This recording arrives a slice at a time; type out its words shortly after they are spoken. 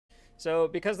So,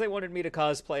 because they wanted me to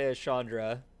cosplay as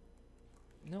Chandra...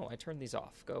 No, I turned these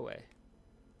off. Go away.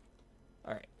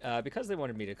 Alright, because they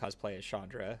wanted me to cosplay as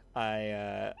Chandra,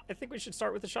 I think we should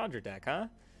start with the Chandra deck, huh?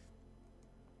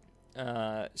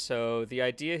 So the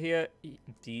idea here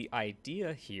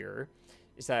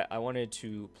is that I wanted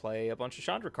to play a bunch of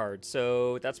Chandra cards.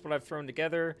 So that's what I've thrown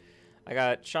together. I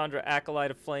got Chandra Acolyte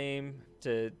of Flame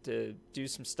to do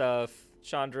some stuff,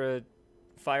 Chandra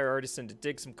Fire Artisan to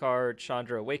dig some cards,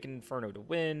 Chandra Awakened Inferno to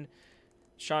win.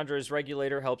 Chandra's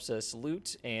Regulator helps us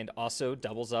loot and also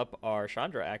doubles up our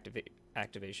Chandra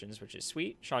activations, which is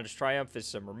sweet. Chandra's Triumph is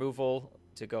some removal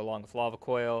to go along with Lava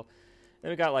Coil.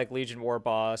 Then we got like Legion War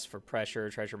Boss for pressure,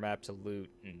 treasure map to loot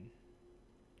and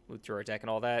loot through our deck and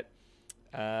all that.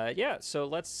 Yeah, so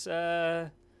let's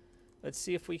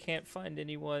see if we can't find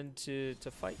anyone to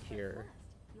fight here.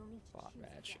 Bot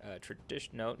match.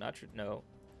 Tradition. No, no.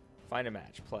 Find a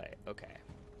match. Play. Okay.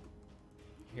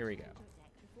 Here we go.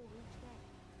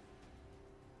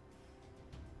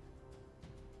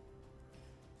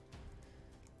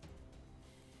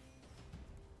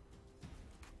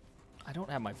 I don't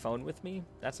have my phone with me?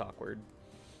 That's awkward.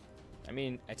 I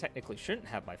mean, I technically shouldn't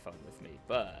have my phone with me,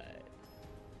 but...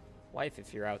 Wife,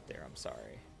 if you're out there, I'm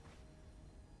sorry.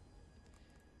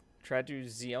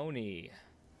 Traduzione.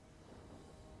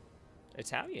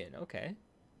 Italian, okay.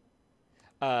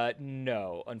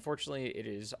 No. Unfortunately, it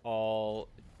is all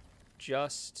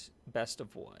just best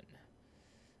of one.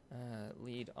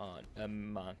 Lead on a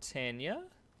Montagna.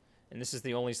 And this is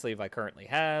the only sleeve I currently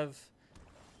have.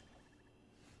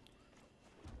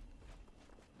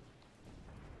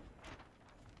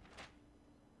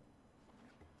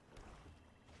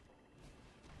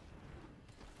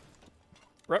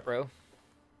 Ruh-roh.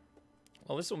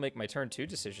 Well, this will make my turn 2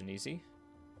 decision easy. In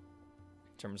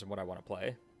terms of what I want to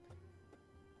play.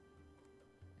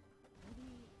 Maybe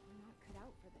I'm not cut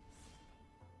out for this.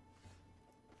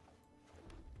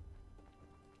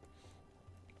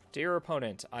 Dear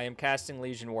opponent, I am casting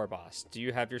Legion War Boss. Do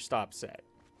you have your stop set?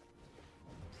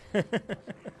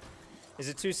 Is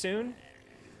it too soon?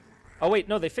 Oh wait,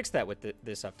 no, they fixed that with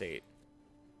this update.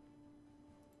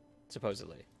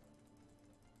 Supposedly.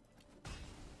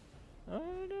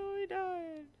 Oh no, he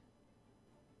died.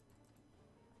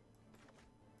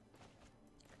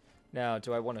 Now,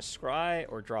 do I want to scry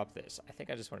or drop this? I think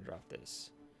I just want to drop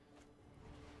this.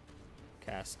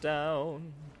 Cast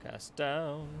down, cast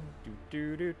down. Do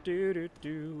do do do do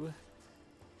do.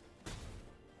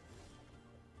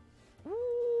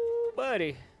 Ooh,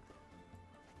 buddy.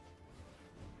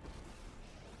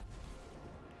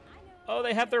 Oh,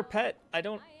 they have their pet. I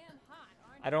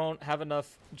don't have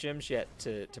enough gems yet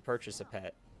to purchase a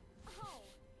pet.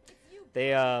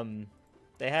 They're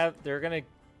gonna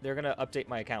update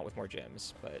my account with more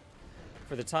gems, but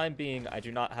for the time being, I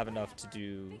do not have enough to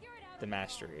do the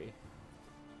mastery.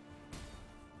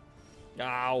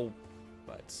 Ow,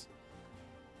 butts.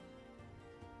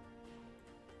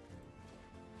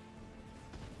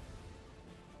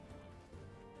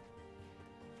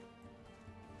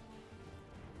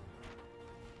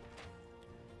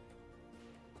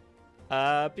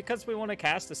 Because we want to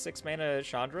cast a 6-mana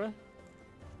Chandra.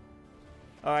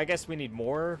 Oh, I guess we need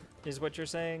more, is what you're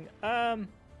saying? I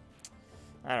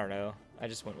don't know. I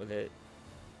just went with it.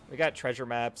 We got treasure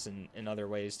maps and other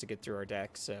ways to get through our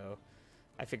deck, so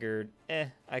I figured,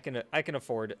 I can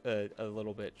afford a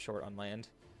little bit short on land.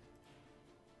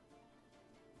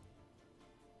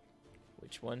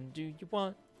 Which one do you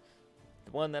want?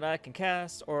 The one that I can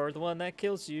cast, or the one that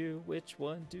kills you? Which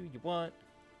one do you want?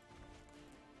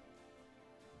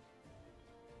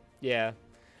 Yeah.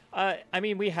 I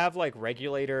mean, we have, like,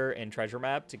 Regulator and Treasure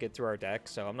Map to get through our deck,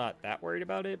 so I'm not that worried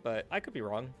about it, but I could be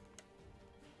wrong.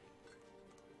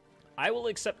 I will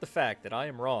accept the fact that I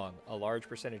am wrong a large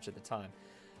percentage of the time.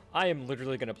 I am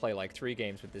literally going to play, like, 3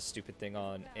 games with this stupid thing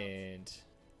on, and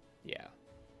yeah.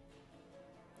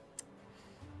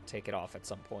 Take it off at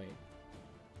some point.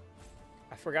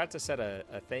 I forgot to set a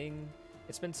thing.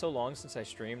 It's been so long since I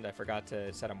streamed, I forgot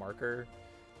to set a marker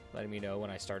letting me know when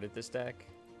I started this deck.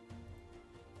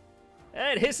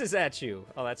 And it hisses at you.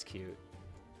 Oh, that's cute.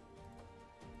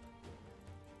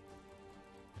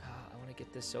 Oh, I want to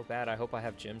get this so bad. I hope I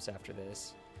have gems after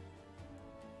this.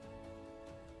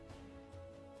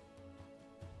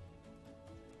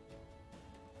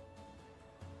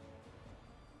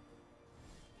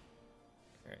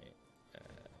 All right.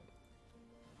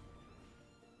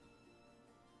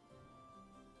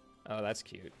 Oh, that's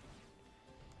cute.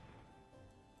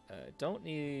 Don't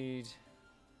need...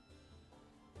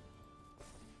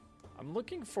 I'm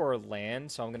looking for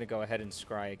land, so I'm going to go ahead and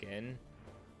scry again.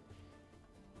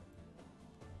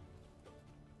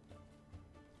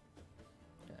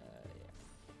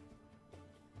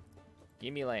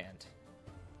 Give me land.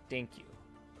 Thank you.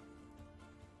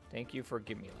 Thank you for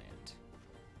giving me land.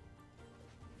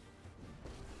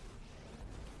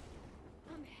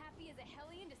 I'm happy as a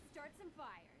hellion to start some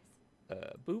fires.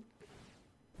 Boop.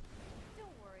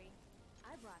 Don't worry,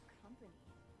 I brought company.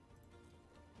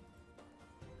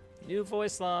 New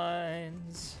voice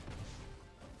lines.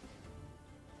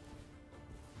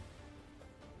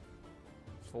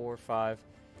 4, 5.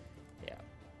 Yeah.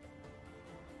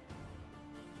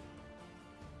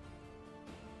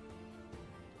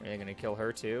 Are they gonna kill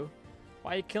her too?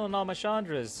 Why are you killing all my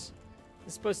Chandras?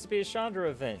 It's supposed to be a Chandra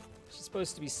event. She's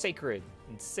supposed to be sacred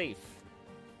and safe.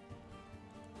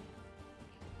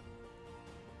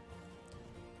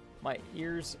 My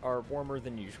ears are warmer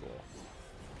than usual.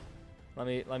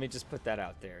 Let me just put that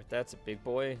out there. That's a big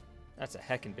boy. That's a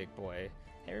heckin' big boy.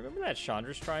 Hey, remember that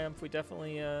Chandra's Triumph? We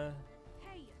definitely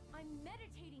Hey, I'm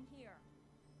meditating here.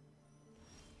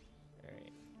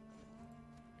 Alright.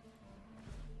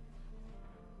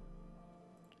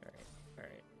 Alright,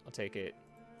 alright. I'll take it.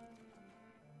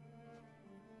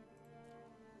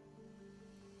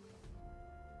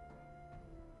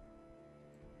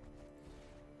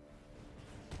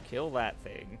 Kill that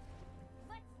thing.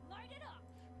 Let's light it up.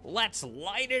 Let's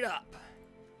light it up!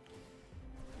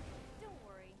 Don't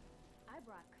worry, I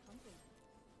brought company.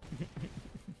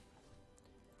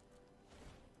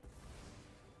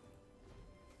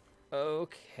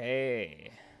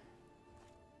 Okay.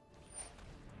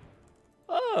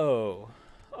 Oh.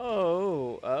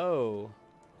 Oh. Oh.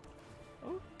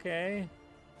 Okay.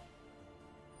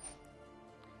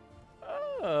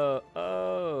 Oh.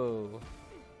 Oh.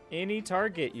 Any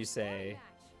target, you say?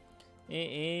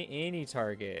 Any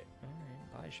target.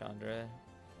 Alright, bye, Chandra.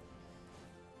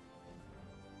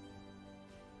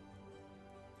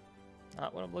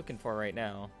 Not what I'm looking for right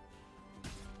now.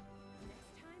 Next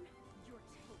time, you're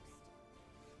toast.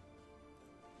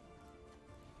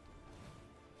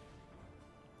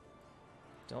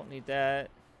 Don't need that.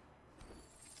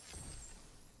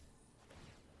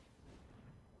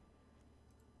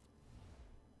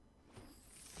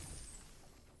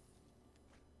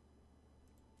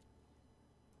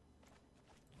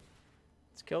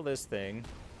 Let's kill this thing.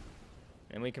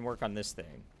 And we can work on this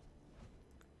thing.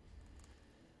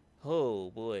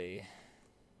 Oh boy.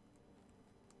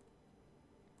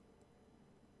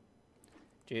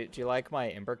 Do you like my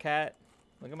Ember Cat?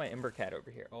 Look at my Ember Cat over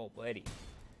here. Oh buddy.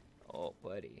 Oh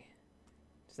buddy.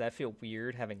 Does that feel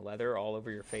weird having leather all over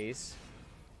your face?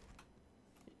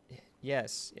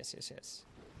 Yes, yes, yes, yes.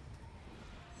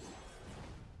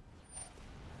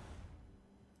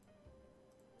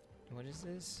 What is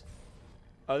this?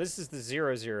 Oh, this is the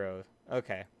 0/0.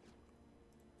 Okay.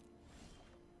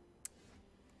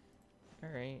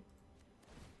 Alright.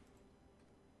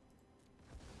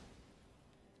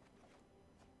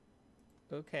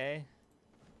 Okay.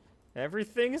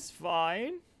 Everything is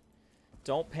fine.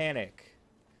 Don't panic.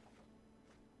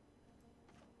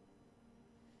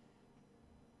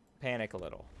 Panic a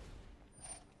little.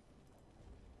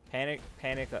 Panic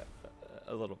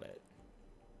a little bit.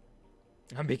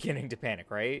 I'm beginning to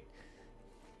panic, right?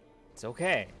 It's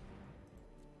okay.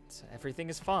 Everything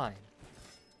is fine.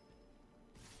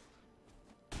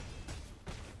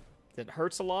 It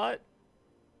hurts a lot,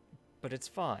 but it's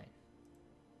fine.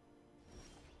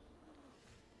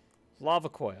 Lava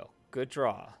Coil. Good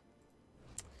draw.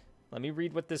 Let me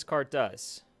read what this card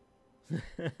does.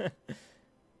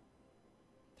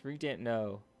 3 didn't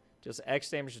know. Deals X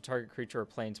damage to target creature or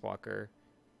planeswalker.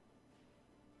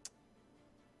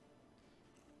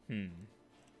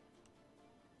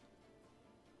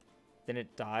 Then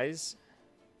it dies.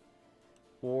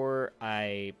 Or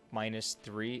I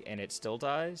 -3 and it still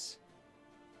dies.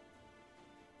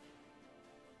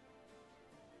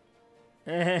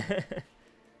 Alright,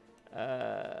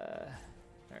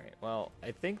 well,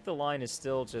 I think the line is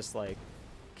still just like,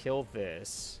 kill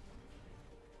this.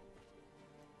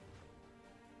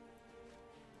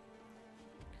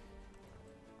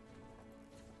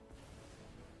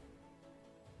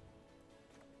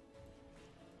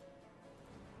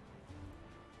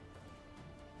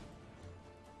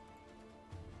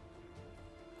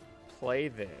 Play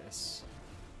this.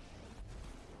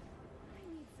 I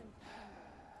need some company.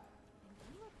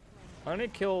 And you look like I'm gonna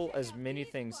kill as many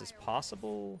things as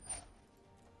possible.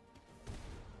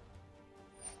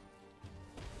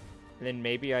 And then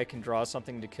maybe I can draw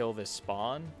something to kill this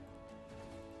spawn.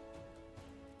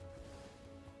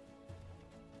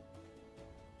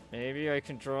 Maybe I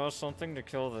can draw something to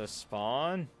kill this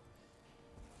spawn.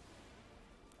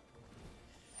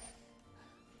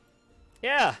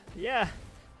 Yeah, yeah.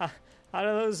 How do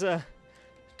those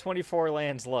 24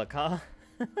 lands look, huh?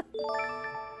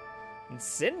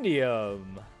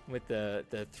 Incendium with the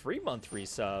 3-month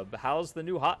resub. How's the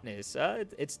new hotness?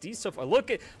 It's decent.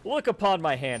 Look upon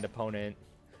my hand, opponent.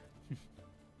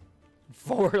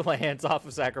 4 lands off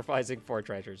of sacrificing 4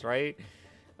 treasures, right?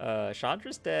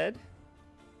 Chandra's dead.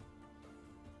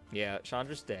 Yeah,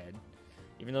 Chandra's dead.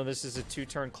 Even though this is a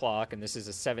 2-turn clock and this is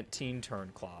a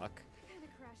 17-turn clock. Kinda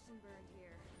crashed and burned here.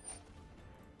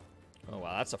 Oh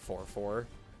wow, that's a 4/4.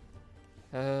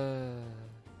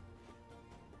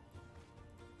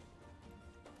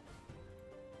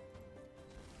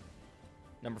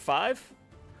 Number 5?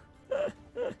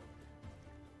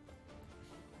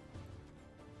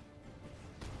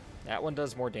 That one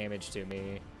does more damage to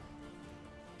me.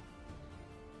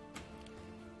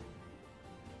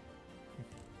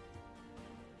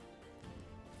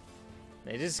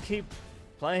 They just keep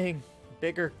playing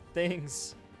bigger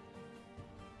things.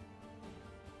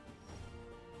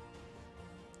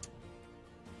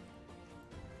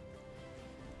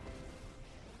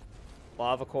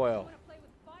 Lava coil. Wanna play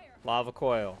with fire? Lava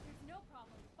coil. There's no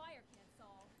problem fire can't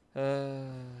solve.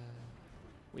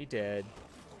 We did.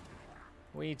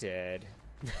 We did.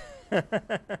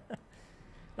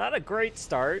 Not a great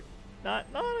start. Not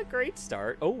a great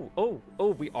start. Oh,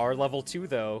 we are level 2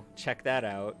 though. Check that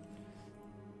out.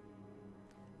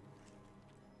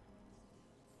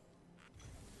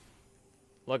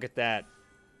 Look at that.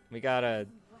 We got a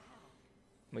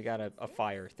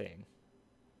fire thing.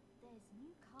 There's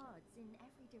new cards in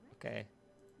every direction. Okay.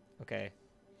 Okay.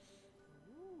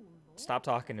 Ooh, Stop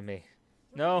talking to me. look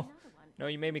at No. another one. No,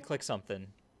 you made me click something.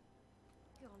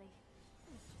 Golly.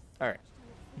 All right.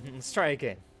 Let's try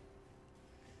again.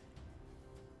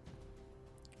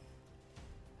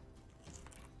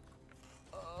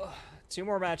 Two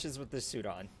more matches with this suit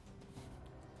on.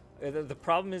 The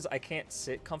problem is I can't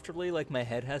sit comfortably. Like, my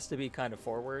head has to be kind of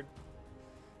forward.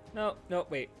 No,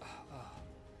 wait.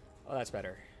 Oh, that's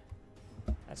better.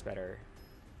 That's better.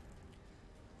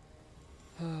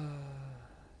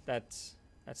 That's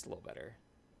a little better.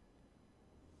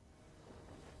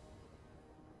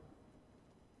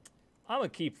 I'm gonna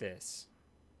keep this.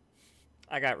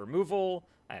 I got removal.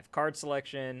 I have card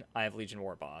selection. I have Legion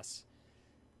War Boss.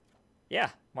 Yeah,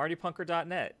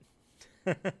 MartyPunker.net.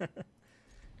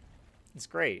 It's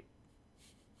great.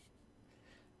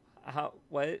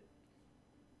 What?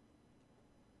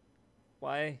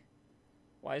 Why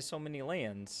so many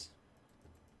lands?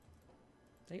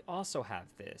 They also have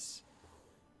this.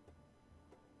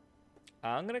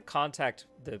 I'm gonna contact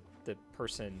the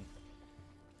person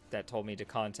that told me to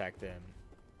contact them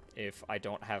if I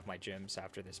don't have my gems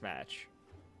after this match.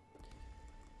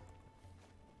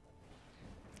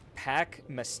 Pack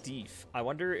Mastiff. I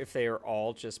wonder if they are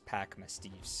all just Pack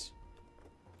Mastiffs.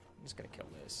 I'm just gonna kill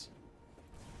this.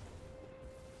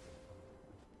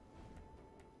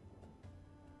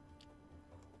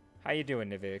 How you doing,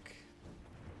 Nivik?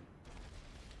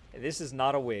 This is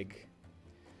not a wig.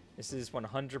 This is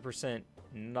 100%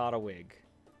 not a wig.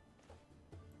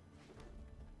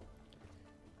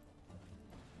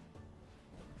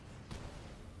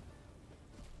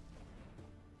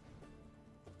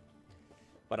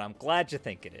 But I'm glad you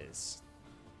think it is.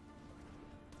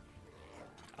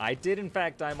 I did, in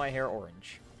fact, dye my hair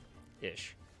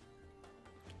orange-ish.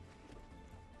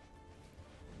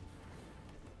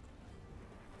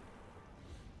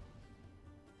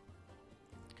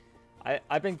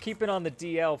 I've been keeping on the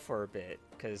DL for a bit,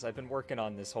 because I've been working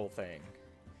on this whole thing.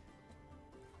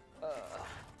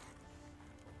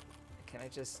 Can I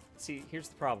just... See, here's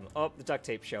the problem. Oh, the duct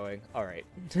tape's showing. Alright.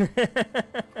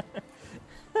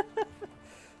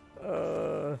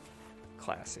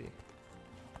 Classy.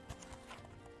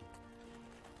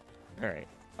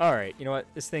 Alright, you know what?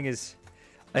 This thing is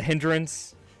a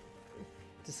hindrance,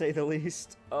 to say the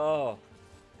least. Oh,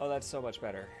 that's so much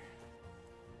better.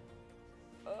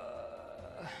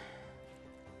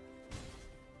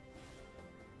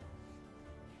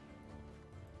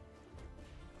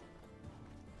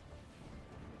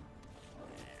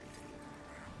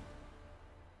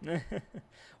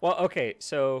 Well, okay,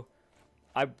 so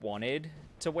I wanted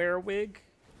to wear a wig,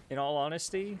 in all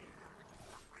honesty,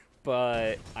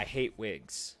 but I hate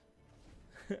wigs.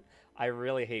 I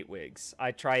really hate wigs.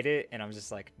 I tried it, and I'm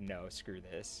just like, no, screw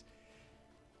this.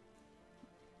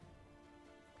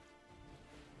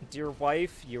 Dear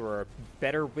wife, you are a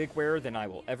better wig wearer than I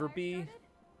will ever be.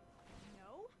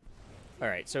 No?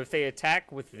 Alright, so if they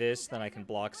attack with this, then I can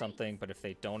block something, but if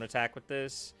they don't attack with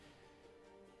this,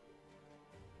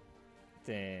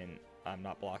 then I'm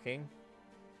not blocking.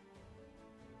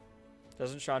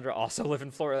 Doesn't Chandra also live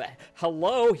in Florida?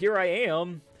 Hello, here I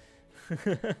am.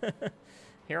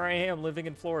 Here I am living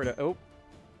in Florida. Oh,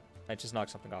 I just knocked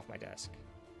something off my desk.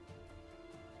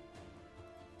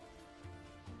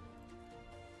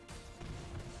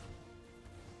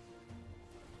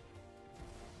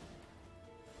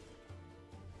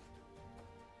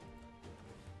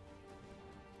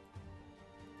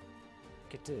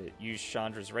 Get to use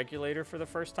Chandra's regulator for the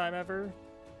first time ever.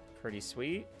 Pretty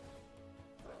sweet.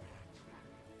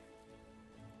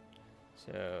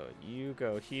 So you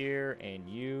go here, and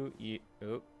you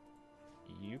go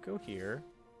here.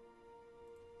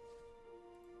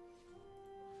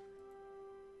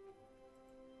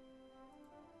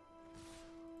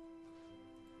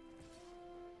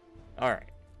 All right.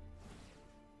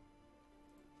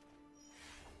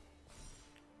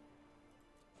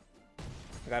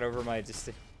 I got over my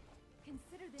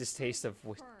distaste of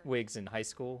wigs in high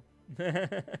school.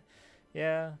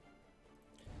 Yeah.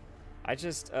 I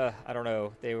just, I don't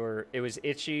know. It was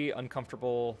itchy,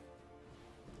 uncomfortable,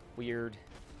 weird.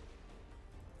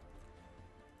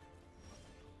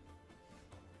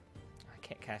 I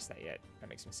can't cast that yet. That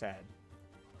makes me sad.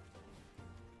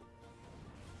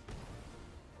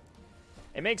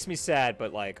 It makes me sad,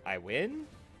 but, like, I win?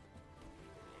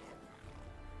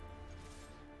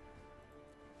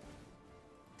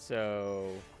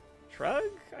 So, shrug,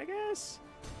 I guess?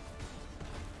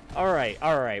 Alright,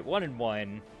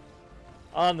 1-1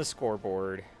 on the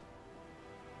scoreboard.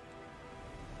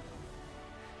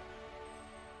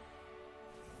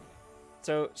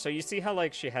 So you see how,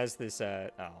 like, she has this, oh,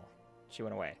 she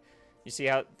went away. You see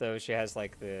how, though, she has,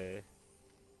 like, the...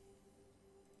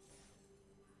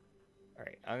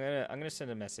 Alright, I'm gonna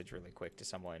send a message really quick to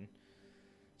someone.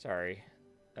 Sorry.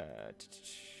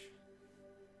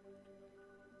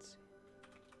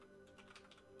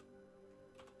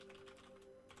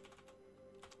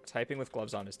 Typing with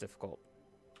gloves on is difficult.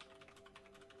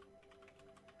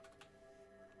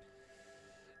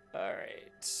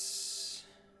 Alright.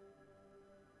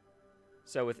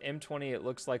 So with M20, it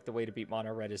looks like the way to beat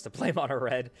mono red is to play mono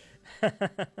red.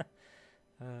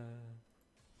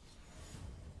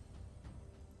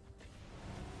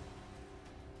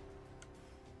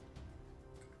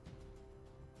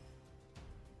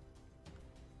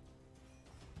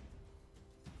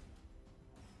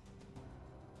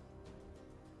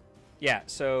 Yeah,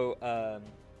 so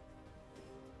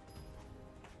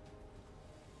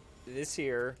this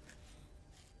here,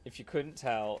 if you couldn't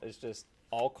tell, is just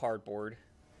all cardboard.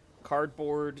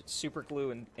 Cardboard, super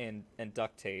glue, and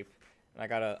duct tape. And I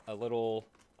got a little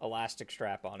elastic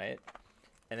strap on it.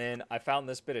 And then I found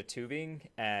this bit of tubing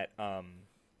at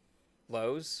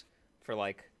Lowe's for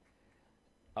like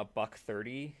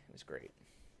 $1.30. It was great.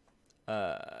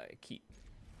 Keep.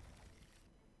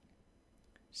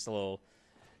 Just a little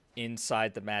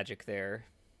inside the magic there.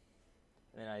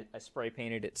 And I spray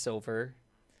painted it silver.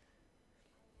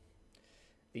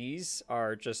 These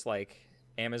are just like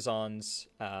Amazon's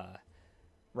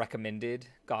recommended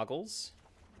goggles.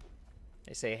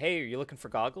 They say, hey, are you looking for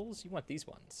goggles? You want these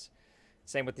ones.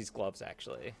 Same with these gloves,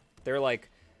 actually. They're like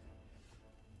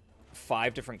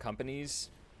 5 different companies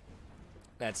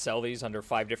that sell these under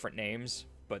 5 different names,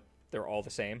 but they're all the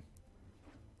same.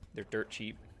 They're dirt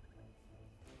cheap.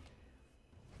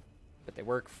 But they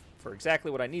work for exactly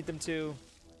what I need them to.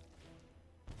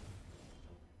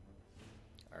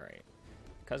 Alright.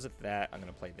 Because of that, I'm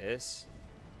going to play this.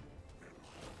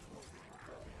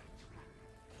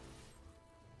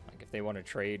 Like, if they want to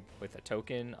trade with a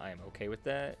token, I am okay with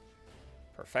that.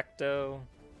 Perfecto.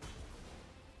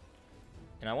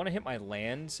 And I want to hit my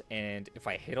lands, and if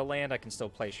I hit a land, I can still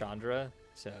play Chandra.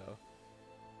 So,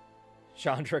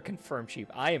 Chandra confirmed cheap.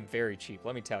 I am very cheap,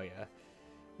 let me tell you.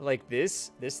 Like,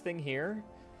 this thing here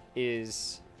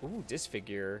is... Ooh,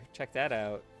 disfigure. Check that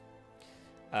out.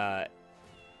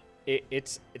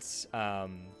 It's what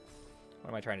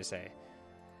am I trying to say?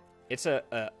 It's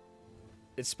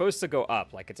it's supposed to go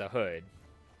up like it's a hood.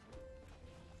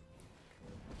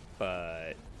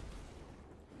 But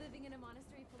Living in a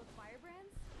monastery full of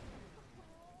firebrands?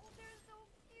 Oh, they're so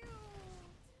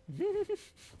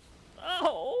cute.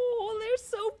 oh, they're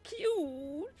so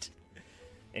cute.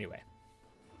 Anyway.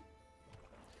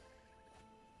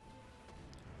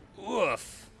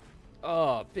 Oof.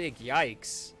 Oh, big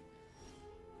yikes.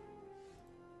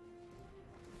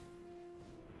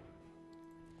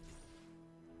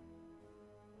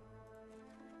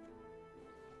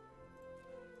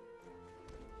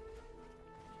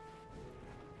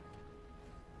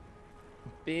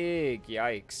 Big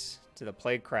yikes to the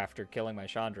Plague Crafter killing my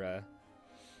Chandra.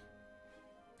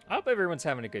 I hope everyone's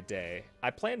having a good day. I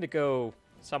plan to go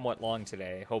somewhat long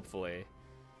today, hopefully.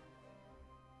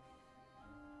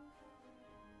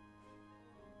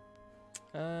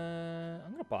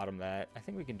 I'm gonna bottom that. I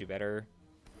think we can do better.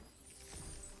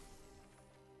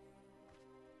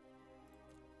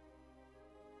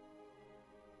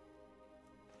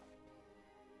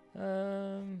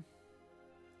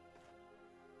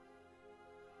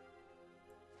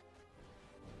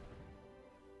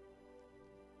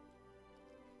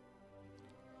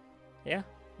 Yeah,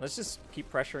 let's just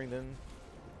keep pressuring them.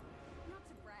 Not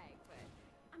to brag, but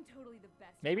I'm totally the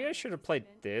best. Maybe I should have played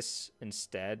this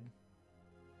instead.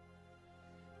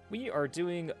 We are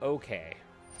doing okay.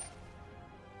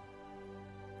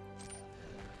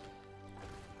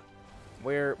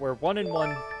 We're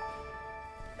 1-1.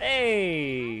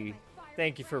 Hey!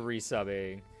 Thank you for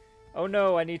resubbing. Oh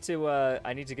no, I need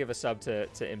to give a sub to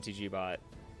MTG bot.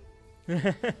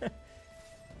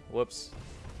 Whoops.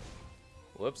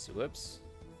 Whoops, whoops.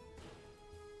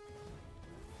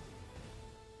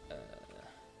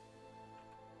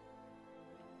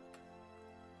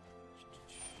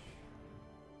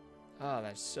 Oh,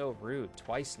 that's so rude.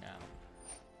 Twice now.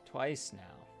 Twice now.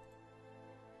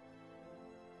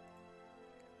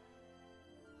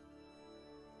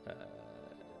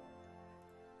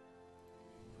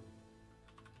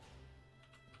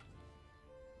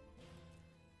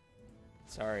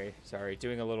 Sorry.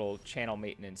 Doing a little channel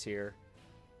maintenance here.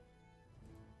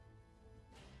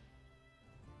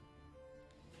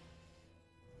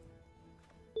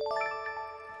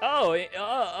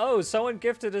 Oh, someone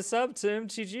gifted a sub to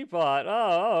MTG bot.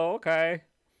 Oh, okay.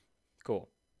 Cool.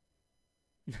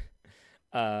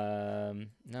 No,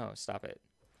 stop it.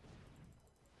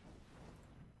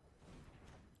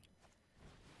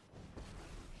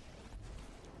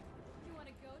 You want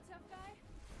to go, tough guy?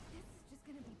 This is just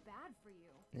gonna be bad for you.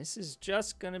 This is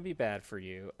just gonna be bad for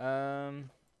you.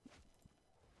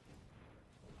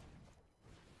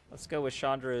 Let's go with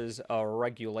Chandra's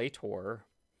Regulator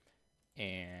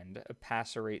and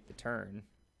passerate the turn.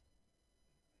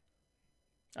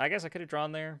 I guess I could have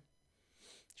drawn there.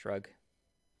 Shrug.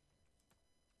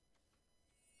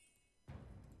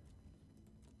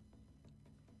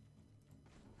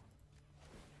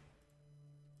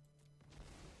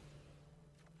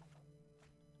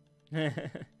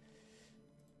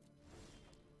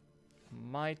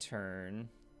 My turn.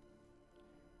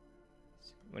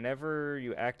 Whenever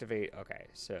you activate... Okay,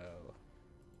 so...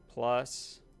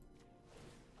 Plus...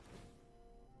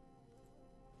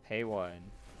 Pay 1.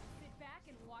 Sit back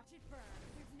and watch it burn.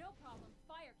 There's no problem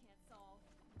fire can't solve.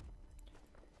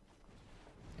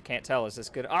 I can't tell. Is this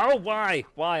good? Oh, why?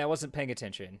 Why? I wasn't paying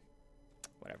attention.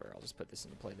 Whatever. I'll just put this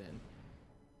into play then.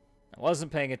 I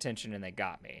wasn't paying attention and they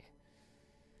got me.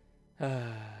 Hey,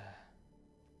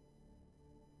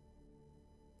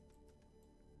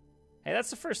 that's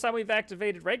the first time we've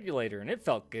activated Regulator, and it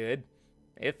felt good.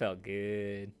 It felt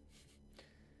good.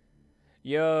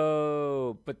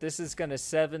 Yo, but this is gonna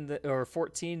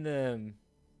 14 them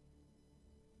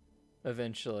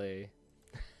eventually.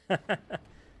 I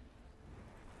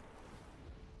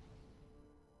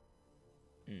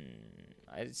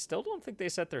still don't think they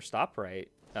set their stop right.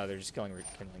 Oh, they're just killing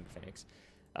Phoenix.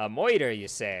 Moiter, you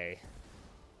say?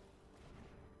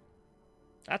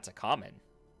 That's a common.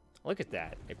 Look at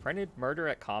that. They printed murder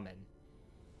at common.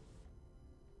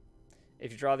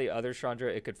 If you draw the other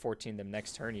Chandra, it could 14 them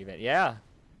next turn even. Yeah.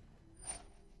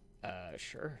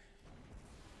 Sure.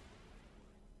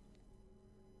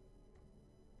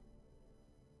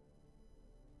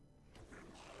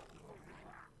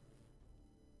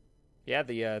 Yeah,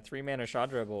 the 3-mana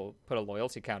Chandra will put a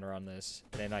loyalty counter on this.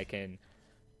 And then I can...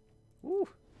 Woo!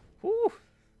 Woo!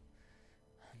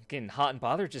 I'm getting hot and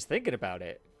bothered just thinking about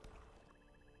it.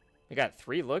 We got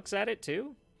 3 looks at it,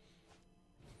 too?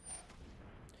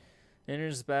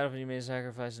 Enters the battlefield, you may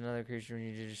sacrifice another creature when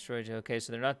you destroy it. Okay,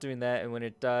 so they're not doing that, and when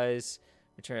it dies,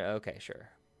 return... Okay, sure.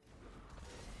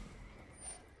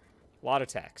 A lot of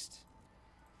text.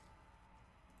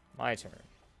 My turn.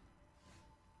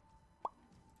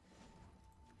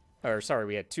 Or, sorry,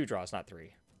 we had 2 draws, not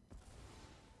 3.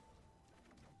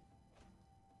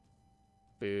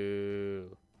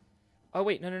 Boo. Oh,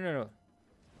 wait, no.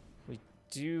 We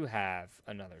do have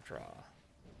another draw.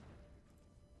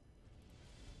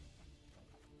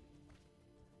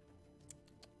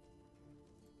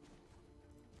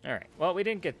 Alright, well, we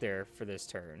didn't get there for this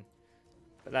turn,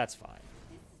 but that's fine.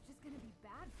 This is just gonna be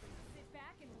bad for you. Sit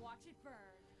back and watch it burn.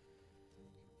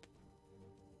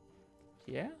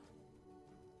 Yeah?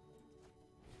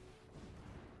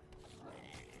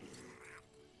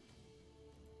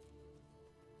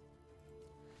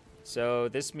 So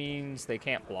this means they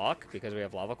can't block because we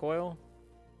have Lava Coil?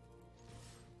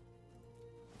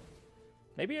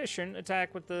 Maybe I shouldn't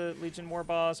attack with the Legion War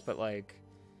Boss, but like...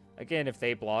 Again, if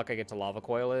they block, I get to Lava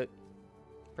Coil it.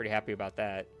 Pretty happy about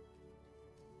that.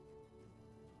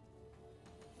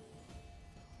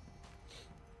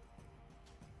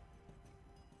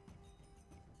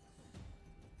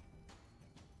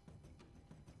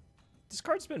 This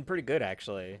card's been pretty good,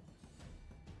 actually.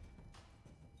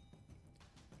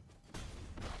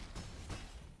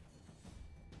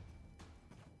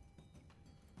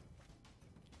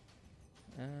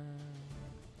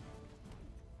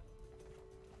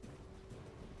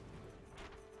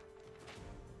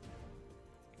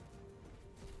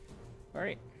 All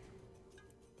right.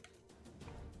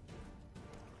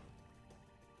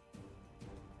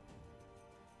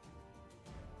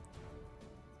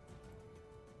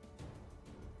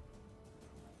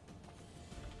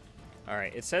 All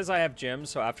right. It says I have gems,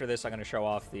 so after this, I'm gonna show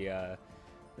off the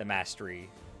mastery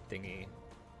thingy.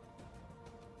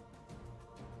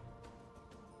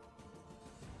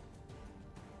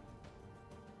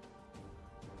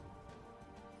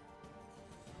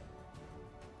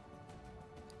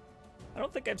 I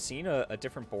don't think I've seen a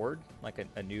different board, like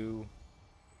a new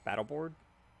battle board.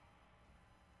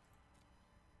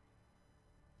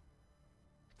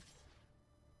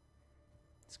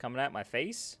 It's coming at my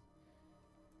face.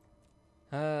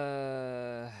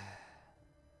 Oh,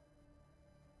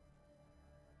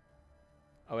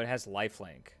 it has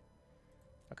lifelink.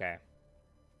 Okay.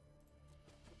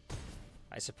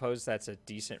 I suppose that's a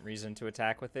decent reason to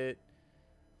attack with it.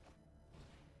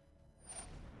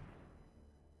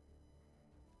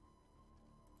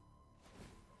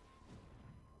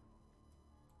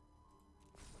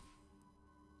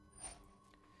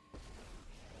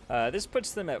 This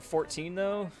puts them at 14,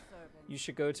 though. You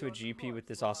should go to a GP with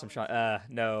this awesome shot.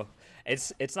 No.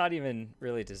 It's not even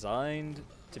really designed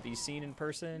to be seen in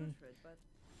person.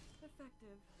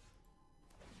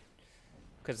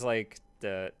 Because, like,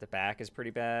 the back is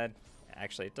pretty bad.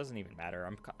 Actually, it doesn't even matter.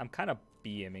 I'm kind of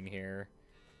BMing here.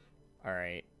 All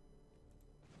right.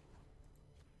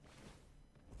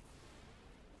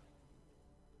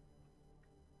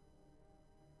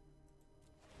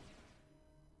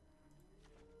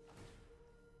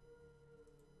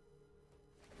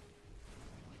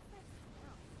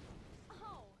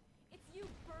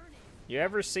 You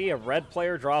ever see a red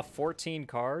player draw 14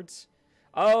 cards?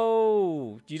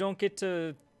 Oh, you don't get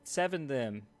to 7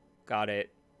 them. Got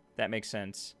it. That makes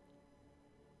sense.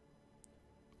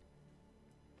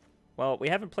 Well, we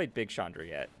haven't played Big Chandra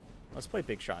yet. Let's play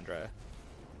Big Chandra.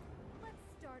 Let's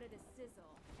start at a sizzle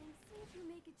and see if you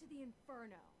make it to the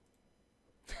inferno.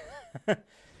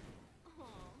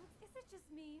 Oh, is it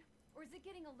just me, or is it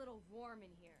getting a little warm in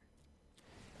here?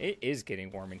 It is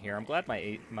getting warm in here. I'm glad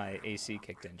my AC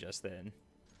kicked in just then.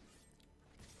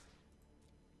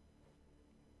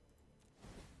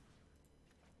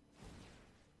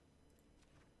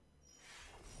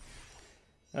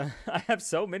 I have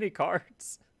so many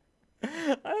cards.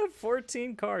 I have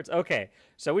 14 cards. Okay,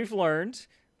 so we've learned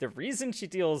the reason she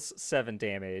deals 7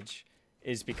 damage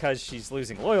is because she's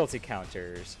losing loyalty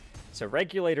counters. So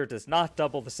Regulator does not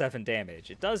double the 7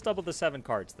 damage. It does double the 7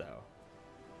 cards, though.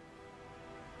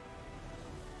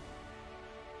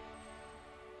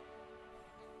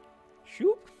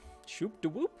 Shoop. Shoop de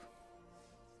whoop.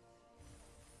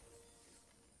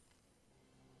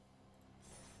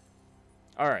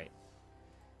 Alright.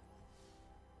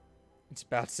 It's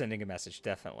about sending a message,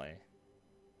 definitely.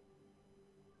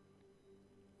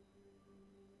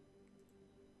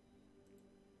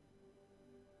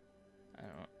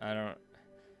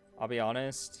 I'll be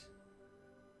honest.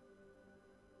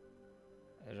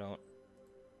 I don't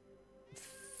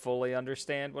fully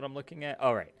understand what I'm looking at.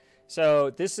 All right. So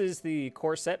this is the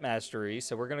core set mastery.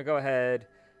 So we're going to go ahead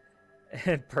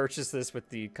and purchase this with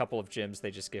the couple of gems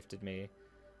they just gifted me.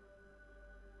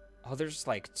 Oh, there's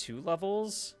like 2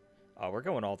 levels? Oh, we're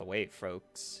going all the way,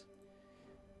 folks.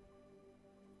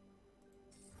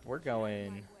 We're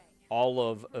going all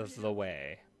of the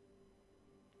way.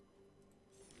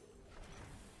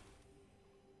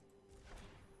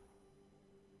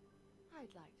 I'd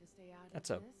like to stay out That's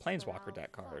of a this, Planeswalker but deck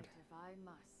I'll card. fight if I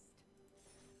must.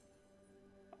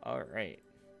 All right.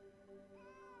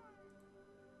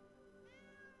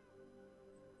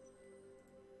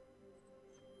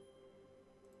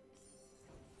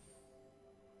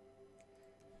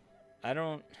 I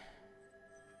don't...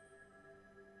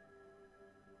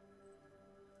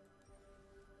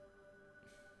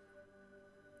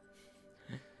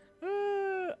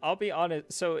 I'll be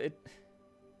honest. So it...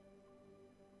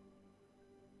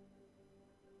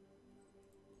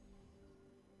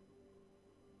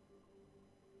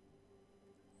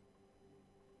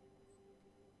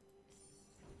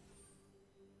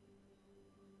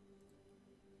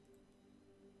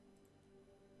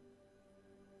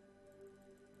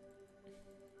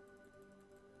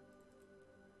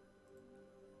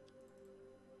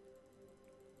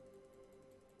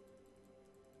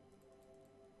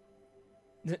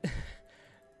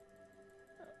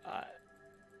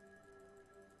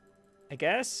 I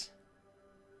guess.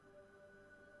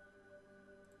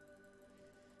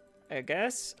 I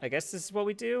guess this is what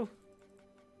we do.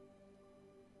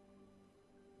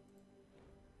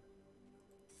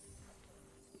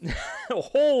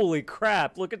 Holy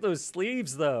crap, look at those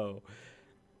sleeves though.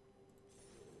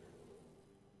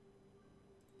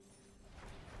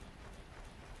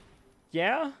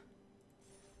 Yeah?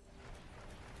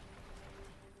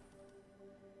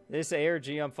 This ARG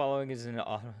I'm following is an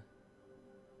auto.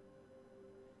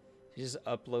 He just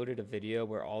uploaded a video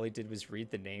where all he did was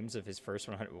read the names of his first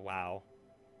 100. Wow.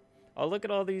 Oh, look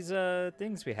at all these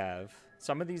things we have.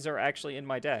 Some of these are actually in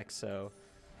my deck, so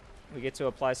we get to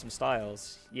apply some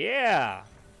styles. Yeah!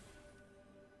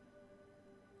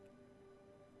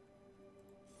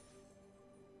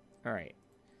 Alright.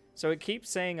 So it keeps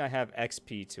saying I have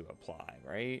XP to apply,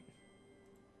 right?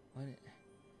 What?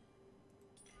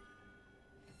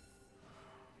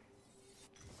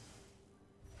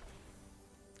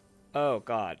 Oh,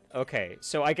 God. Okay.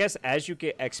 So I guess as you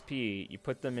get XP, you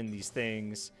put them in these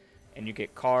things, and you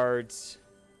get cards,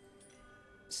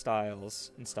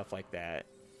 styles, and stuff like that.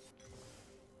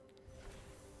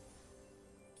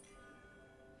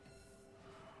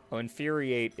 Oh,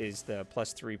 Infuriate is the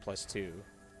 +3/+2.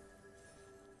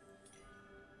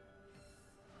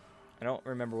 I don't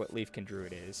remember what Leafkin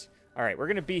Druid is. All right, we're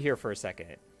going to be here for a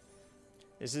second.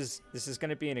 This is going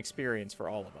to be an experience for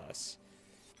all of us.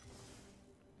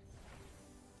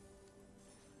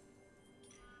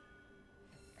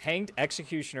 Hanged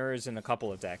Executioner is in a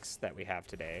couple of decks that we have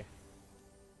today.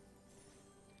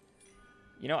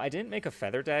 You know, I didn't make a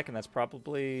Feather deck, and that's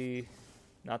probably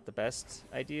not the best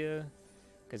idea,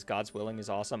 because God's Willing is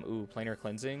awesome. Ooh, Planar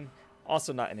Cleansing.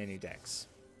 Also not in any decks.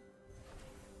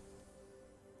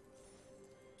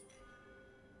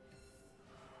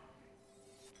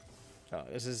 Oh,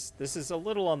 this is a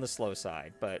little on the slow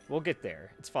side, but we'll get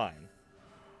there. It's fine.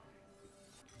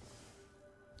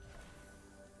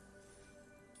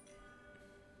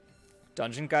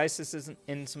 Dungeon Geist isn't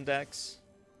in some decks.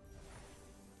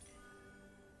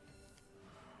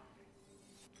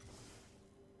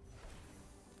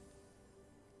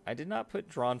 I did not put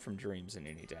Drawn from Dreams in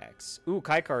any decks. Ooh,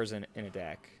 Kaikar's in a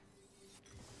deck.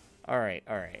 Alright,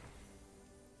 alright.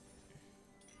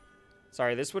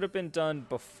 Sorry, this would have been done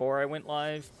before I went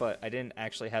live, but I didn't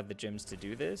actually have the gems to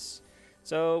do this.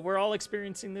 So we're all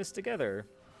experiencing this together.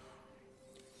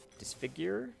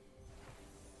 Disfigure.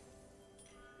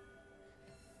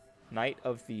 Knight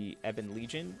of the Ebon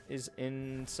Legion is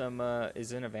in some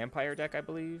is in a vampire deck, I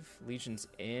believe. Legion's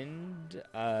End.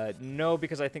 No,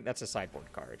 because I think that's a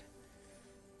sideboard card.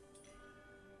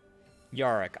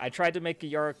 Yarok. I tried to make a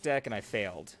Yarok deck and I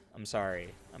failed. I'm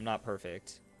sorry. I'm not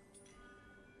perfect.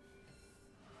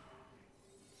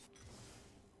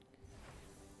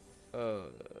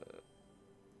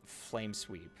 Flame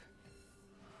Sweep.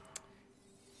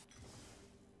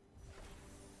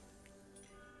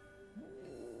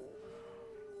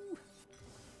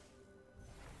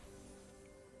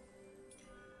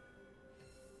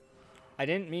 I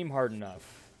didn't meme hard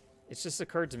enough. It's just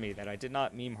occurred to me that I did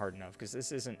not meme hard enough because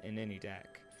this isn't in any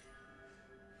deck.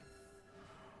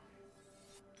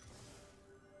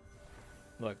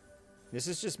 Look, this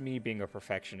is just me being a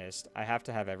perfectionist. I have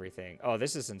to have everything. Oh,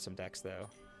 this is in some decks though.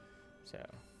 So.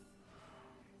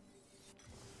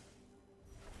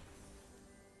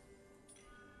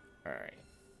 Alright.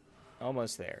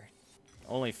 Almost there.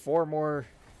 Only 4 more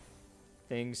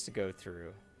things to go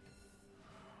through.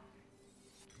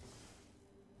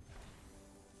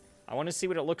 I want to see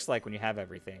what it looks like when you have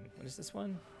everything. What is this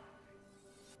one?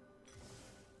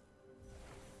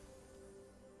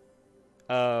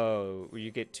 Oh, where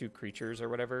you get 2 creatures or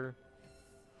whatever.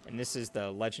 And this is the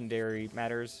Legendary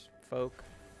Matters folk.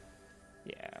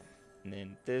 Yeah. And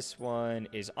then this one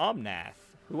is Omnath,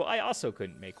 who I also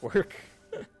couldn't make work.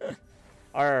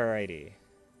 Alrighty.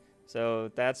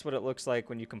 So that's what it looks like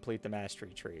when you complete the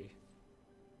Mastery Tree.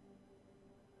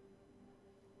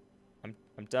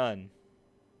 I'm done.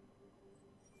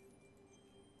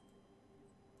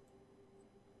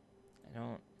 I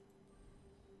don't...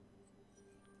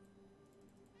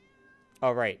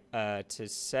 Oh, right. To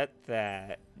set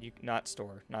that, you not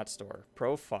store.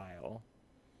 Profile.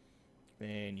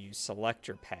 Then you select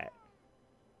your pet.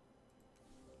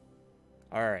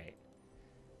 All right.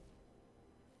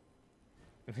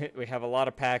 We have a lot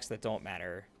of packs that don't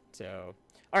matter. So,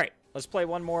 all right. Let's play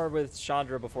one more with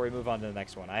Chandra before we move on to the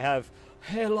next one. I have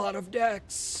a lot of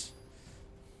decks.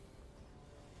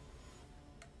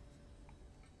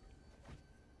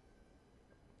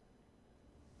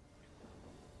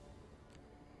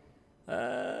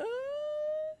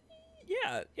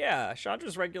 Yeah.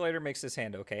 Chandra's Regulator makes this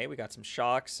hand okay. We got some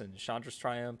shocks and Chandra's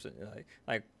Triumphs. And,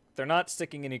 like, they're not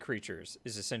sticking any creatures,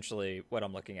 is essentially what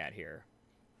I'm looking at here.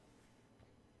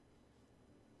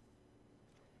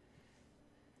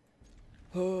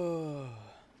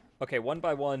 Okay, one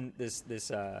by one, this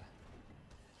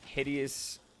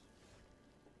hideous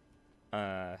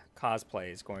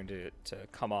cosplay is going to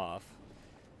come off.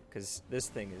 because this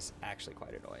thing is actually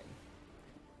quite annoying.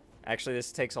 Actually,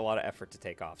 this takes a lot of effort to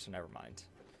take off, so never mind.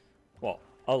 Well,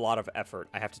 a lot of effort.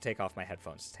 I have to take off my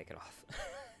headphones to take it off.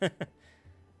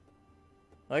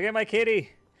 Look at my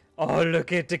kitty. Oh,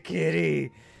 look at the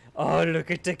kitty. Oh,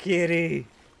 look at the kitty.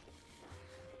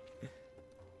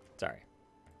 Sorry.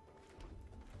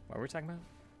 What were we talking about?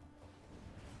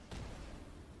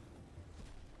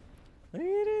 Look at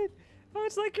it. Oh,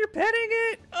 it's like you're petting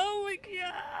it. Oh my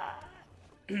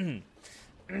god.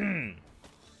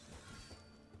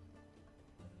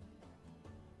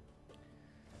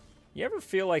 You ever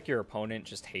feel like your opponent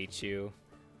just hates you?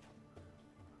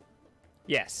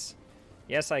 Yes.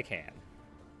 Yes, I can.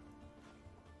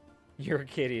 Your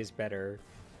kitty is better.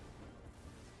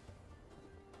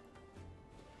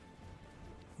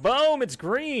 Boom! It's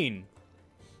green!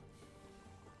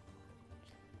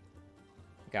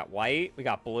 We got white. We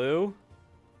got blue.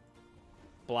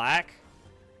 Black.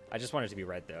 I just want it to be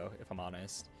red, though, if I'm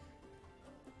honest.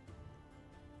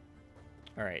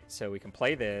 Alright, so we can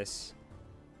play this.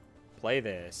 Play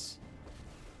this.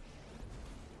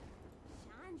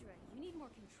 Chandra, you need more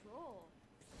control.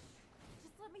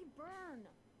 Just let me burn.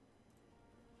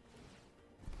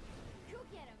 Go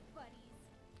get him, buddies.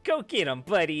 Go get him,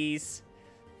 buddies!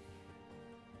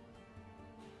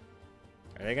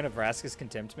 Are they gonna Vraska's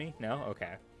Contempt me? No?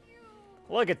 Okay.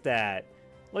 Look at that.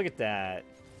 Look at that.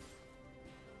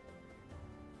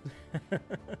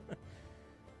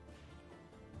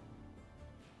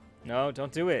 No,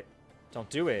 don't do it. Don't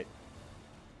do it.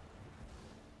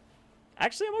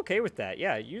 Actually, I'm okay with that.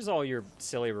 Yeah, use all your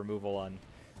silly removal on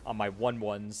my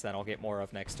 1/1s that I'll get more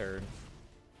of next turn.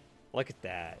 Look at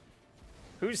that.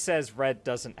 Who says red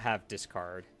doesn't have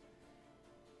discard?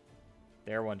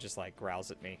 Their one just, like,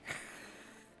 growls at me.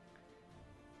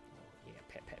 Yeah,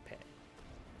 pet, pet, pet.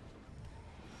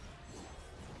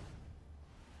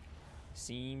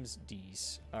 Seems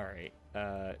decent. Alright,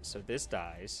 so this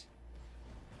dies.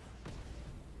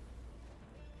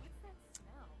 What's that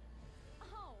smell?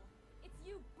 Oh, it's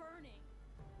you burning.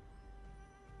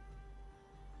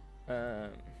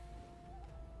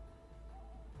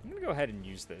 I'm gonna go ahead and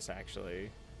use this,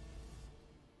 actually.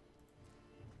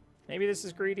 Maybe this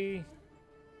is greedy.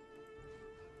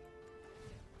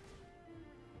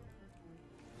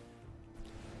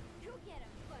 Go get him,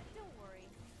 but don't worry.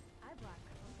 I block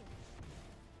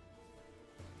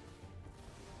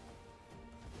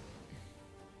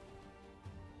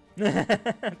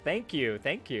Thank you,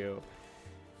 thank you.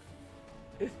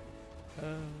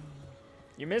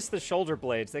 You missed the shoulder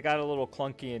blades. They got a little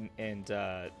clunky and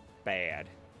bad,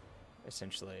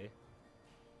 essentially.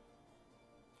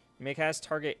 You may cast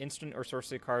target instant or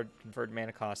sorcery card, convert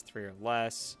mana cost 3 or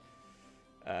less.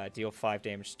 Deal 5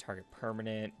 damage to target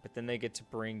permanent. But then they get to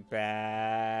bring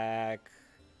back,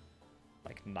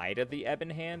 like, Knight of the Ebon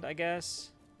Hand, I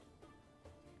guess.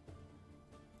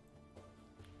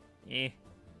 Eh.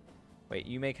 Wait,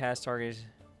 you may cast target...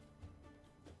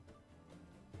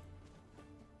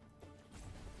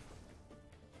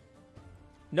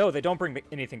 No, they don't bring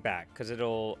anything back, because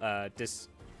it'll,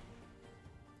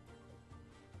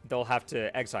 they'll have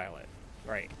to exile it.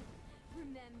 Right.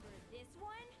 Remember this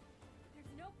one? There's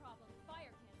no problem fire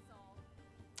can't solve.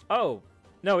 Oh,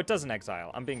 no, it doesn't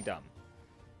exile. I'm being dumb.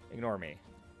 Ignore me.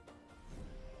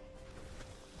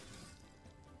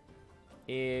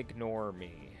 Ignore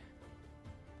me.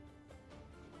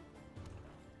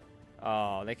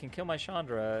 Oh, they can kill my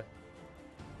Chandra.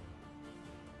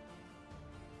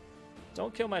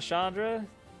 Don't kill my Chandra.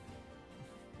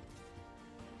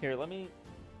 Here, let me...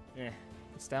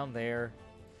 it's down there.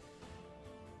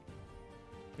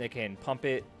 They can pump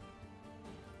it.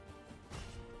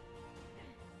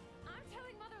 I'm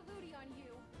telling Mother Ludi on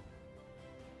you.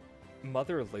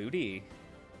 Mother Ludi?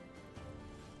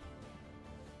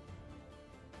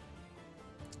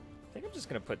 I think I'm just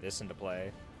going to put this into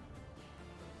play.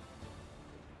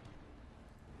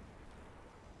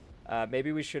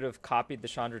 Maybe we should have copied the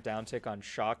Chandra downtick on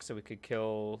Shock so we could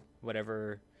kill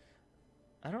whatever...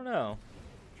 I don't know.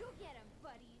 Go get him,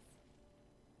 buddies.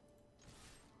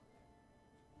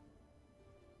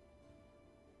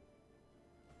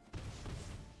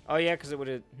 Oh, yeah, because it would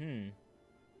have...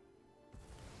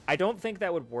 I don't think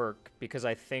that would work, because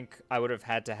I think I would have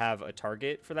had to have a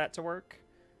target for that to work.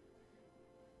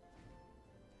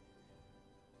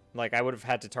 Like, I would have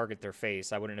had to target their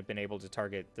face. I wouldn't have been able to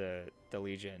target the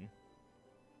Legion.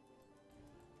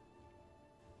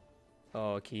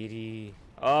 Oh, kitty.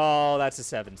 Oh, that's a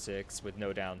 7/6 with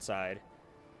no downside.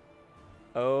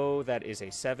 Oh, that is a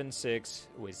 7/6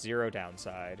 with 0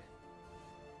 downside.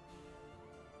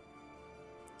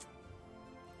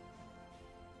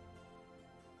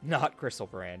 Not Crystal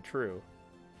Brand, true.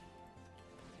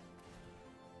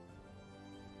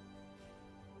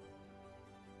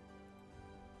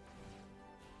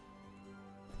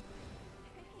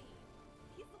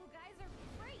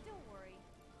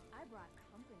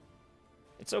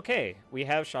 It's okay. We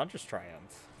have Chandra's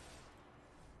Triumph.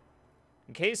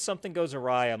 In case something goes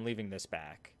awry, I'm leaving this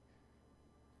back.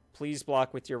 Please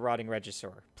block with your Rotting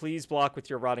Regisaur. Please block with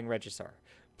your Rotting Regisaur.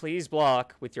 Please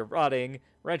block with your Rotting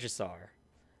Regisaur.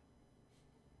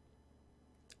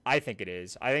 I think it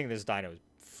is. I think this dino is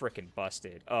freaking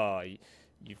busted. Oh,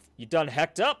 you done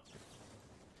hecked up.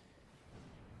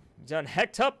 You done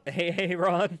hecked up. Hey,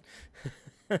 Ron.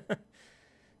 This is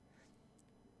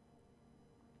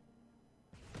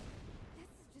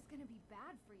just gonna be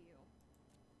bad for you.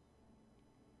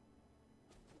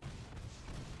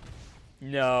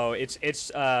 No, it's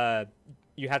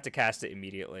you have to cast it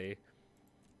immediately.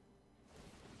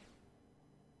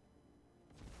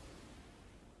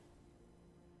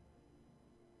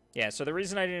 Yeah, so the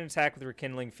reason I didn't attack with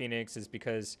Rekindling Phoenix is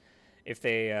because if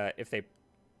they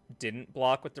didn't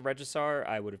block with the Regisaur,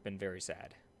 I would have been very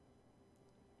sad.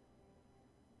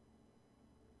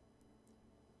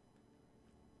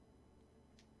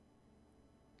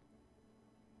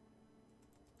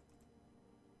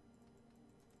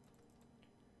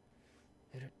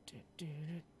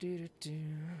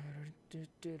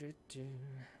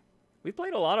 We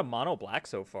played a lot of mono black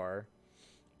so far.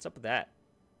 What's up with that?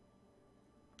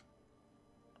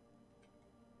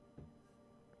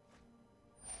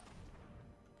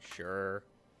 Sure.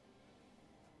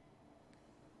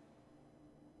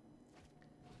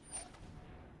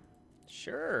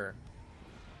 Sure.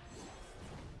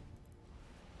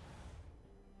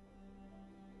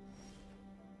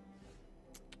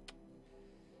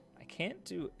 I can't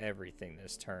do everything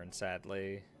this turn,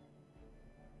 sadly.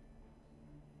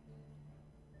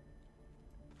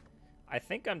 I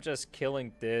think I'm just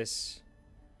killing this.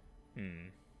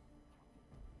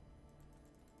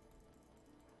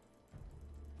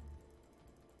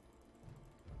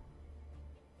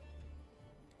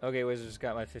 Okay, Wizards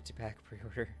got my 50-pack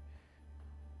pre-order.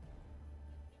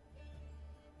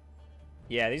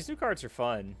 Yeah, these new cards are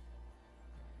fun.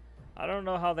 I don't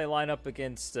know how they line up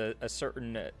against a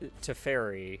certain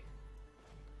Teferi.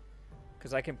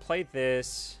 Because I can play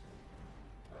this.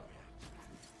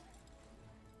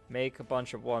 Make a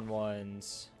bunch of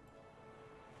 1/1s.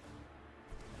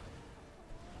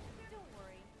 Don't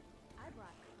worry, I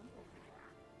brought company.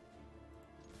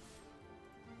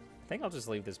 I think I'll just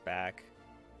leave this back.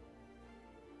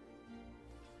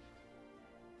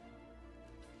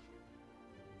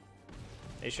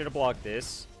 They should have blocked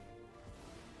this.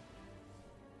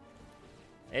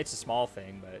 It's a small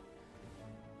thing, but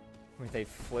where they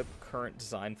flip current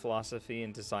design philosophy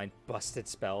and design busted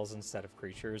spells instead of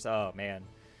creatures. Oh, man.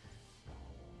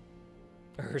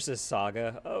 Urza's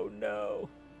Saga. Oh, no.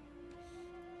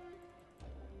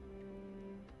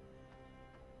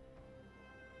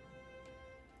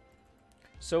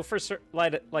 So for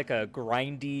like a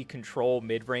grindy control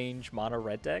mid-range mono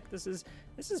red deck, this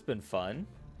has been fun.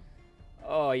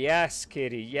 Oh, yes,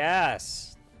 kitty,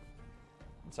 yes.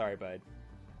 I'm sorry, bud.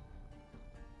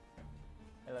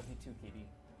 I love you too, kitty.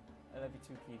 I love you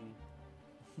too,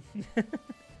 kitty.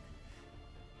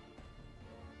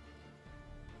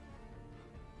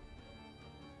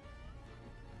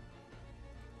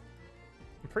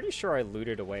 I'm pretty sure I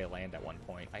looted away a land at one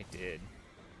point. I did.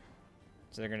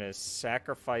 So they're going to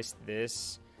sacrifice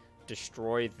this,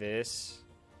 destroy this.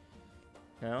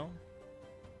 No?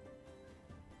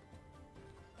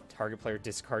 Target player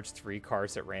discards 3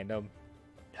 cards at random.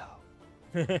 No.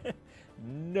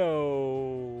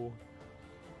 No.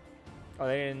 Oh,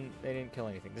 they didn't kill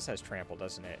anything. This has trample,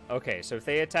 doesn't it? Okay, so if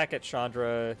they attack at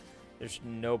Chandra, there's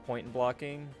no point in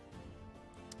blocking.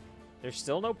 There's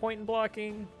still no point in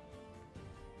blocking.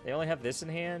 They only have this in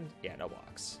hand. Yeah, no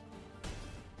blocks.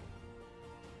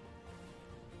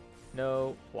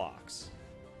 No blocks.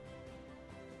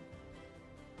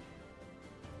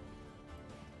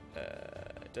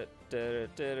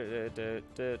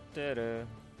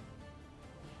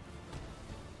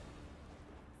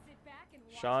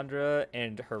 Chandra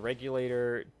and her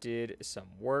regulator did some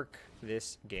work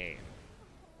this game.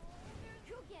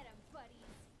 Go get him, buddies.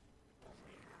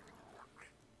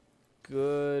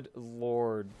 Good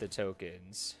lord, the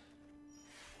tokens.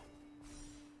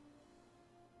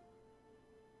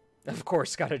 Of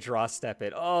course, gotta draw step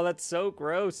it. Oh, that's so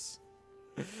gross.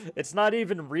 It's not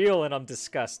even real and I'm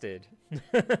disgusted.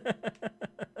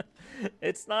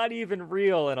 It's not even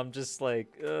real and I'm just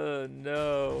like,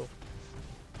 no.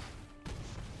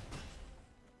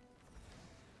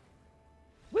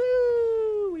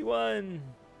 Woo! We won.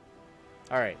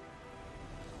 All right.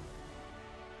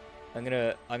 I'm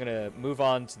gonna move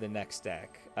on to the next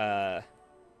deck.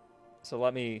 So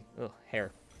let me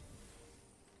hair.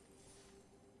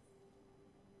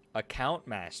 Account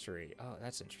mastery. Oh,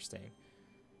 that's interesting.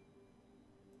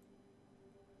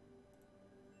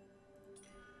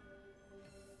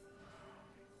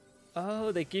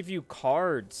 Oh, they give you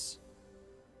cards.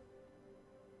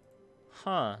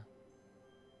 Huh.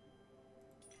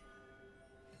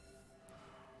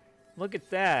 Look at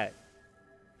that.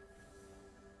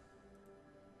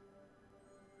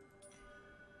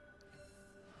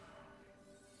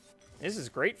 This is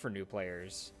great for new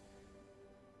players.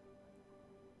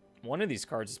 One of these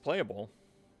cards is playable.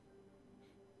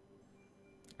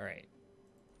 All right.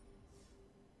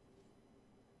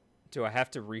 Do I have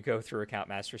to re-go through account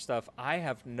master stuff? I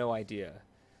have no idea.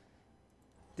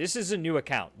 This is a new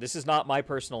account. This is not my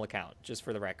personal account, just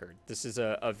for the record. This is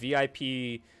a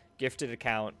VIP gifted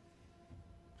account.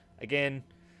 Again,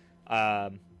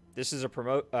 this is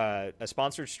a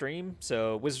sponsored stream,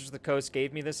 so Wizards of the Coast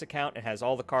gave me this account. It has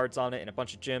all the cards on it and a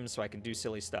bunch of gems, so I can do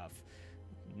silly stuff.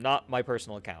 Not my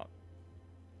personal account.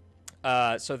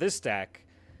 So this deck,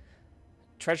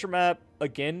 Treasure Map,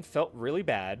 again, felt really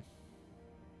bad.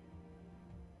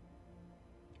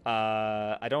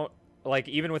 I don't, like,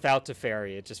 even without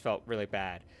Teferi, it just felt really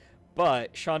bad.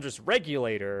 But Chandra's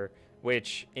Regulator,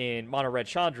 which in Mono Red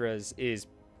Chandras is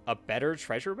a better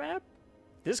Treasure Map,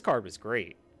 this card was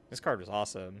great. This card was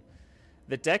awesome.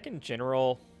 The deck in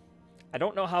general, I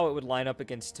don't know how it would line up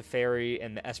against Teferi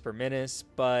and the Esper Menace,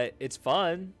 but it's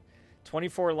fun.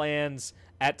 24 lands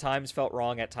at times felt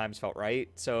wrong, at times felt right.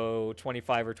 So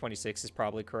 25 or 26 is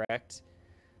probably correct.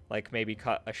 Like maybe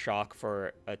cut a shock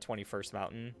for a 21st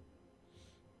Mountain.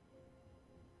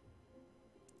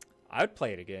 I would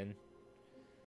play it again.